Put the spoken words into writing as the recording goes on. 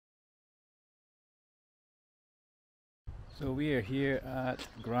So we are here at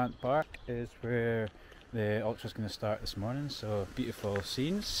Grant Park, is where the ultra's going to start this morning. So beautiful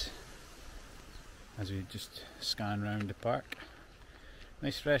scenes as we just scan around the park.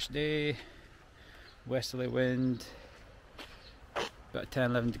 Nice fresh day, westerly wind, about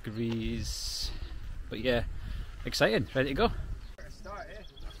 10-11 degrees, but yeah, exciting, ready to go. Start, eh?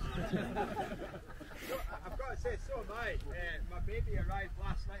 I've got to say, so am I. My baby arrived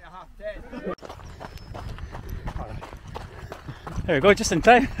last night at 10:30. There we go, just in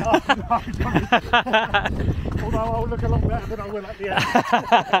time. Although I'll look a lot better than I will at the end.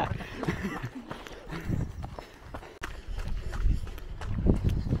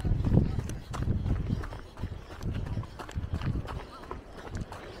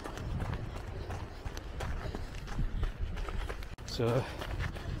 So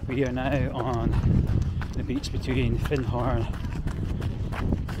we are now on the beach between Finhorn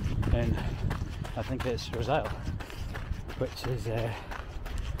and I think it's Roselle, which is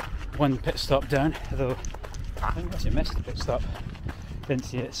one pit stop down, although I think I actually missed the pit stop, didn't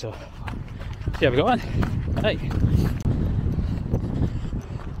see it, so yeah, we got one. Right.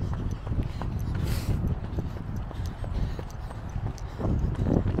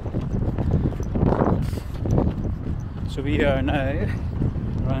 So we are now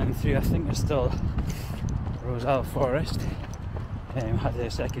running through, I think it's still Roselle Forest. Had the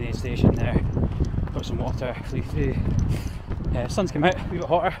second aid station there, got some water, flew through. Sun's come out, a wee bit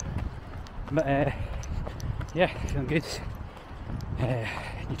hotter, but yeah, feeling good.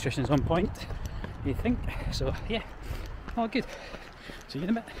 Nutrition's on point, you think, so yeah, all good. See you in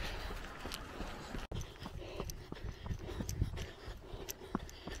a bit.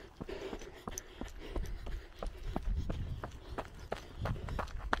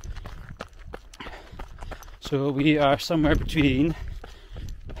 So we are somewhere between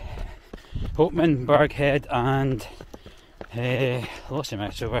Hopeman, Burghead and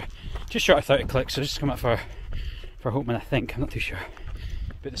Lossiemouth, so we're just short of 30 clicks, so just come up for Hopeman, I think, I'm not too sure.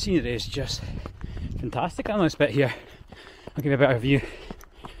 But the scenery is just fantastic on this bit here. I'll give you a better view.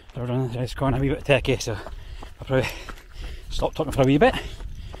 I'll run around this corner, a wee bit techy, so I'll probably stop talking for a wee bit.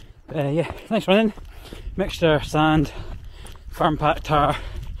 But yeah, nice running, mixture, sand, farm pack tar,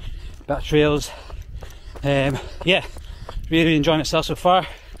 bit of trails. Yeah, really enjoying itself so far,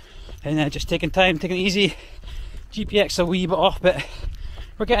 and just taking time, taking it easy. GPX a wee bit off, but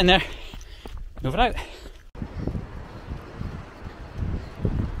we're getting there. Moving out.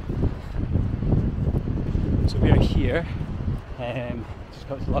 So we are here, just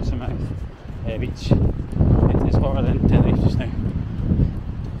got to Lossiemouth beach. It is hotter than Tenerife just now.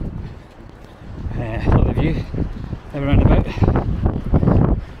 Lovely view, everyone about.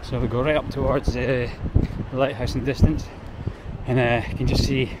 So we go right up towards the lighthouse in the distance, and you can just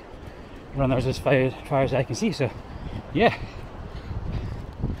see runners as far as I can see, so yeah,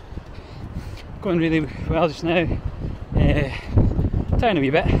 going really well just now. Tiring a wee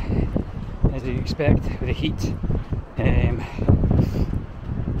bit, as you expect with the heat. Yeah,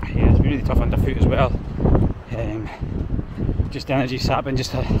 it's been really tough underfoot as well. Just energy sapping,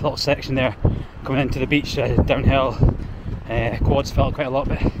 just a little section there coming into the beach, downhill. Quads felt quite a lot,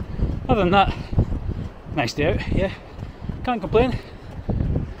 but other than that, nice day out, yeah, can't complain.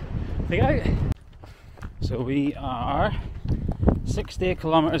 Big out. So we are 60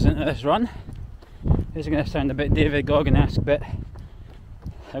 kilometres into this run. This is going to sound a bit David Goggin-esque, but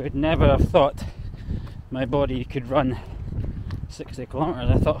I would never have thought my body could run 60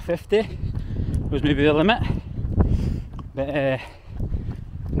 kilometres. I thought 50 was maybe the limit, but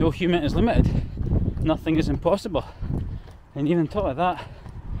no human is limited, nothing is impossible. And even on top of that,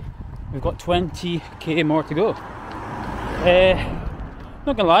 we've got 20k more to go.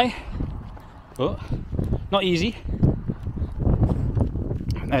 Not gonna lie, but not easy.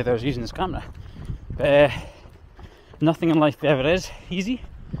 Neither is using this camera, but nothing in life ever is easy.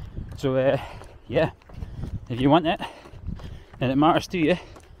 So yeah, if you want it and it matters to you,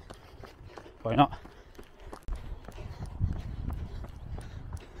 why not?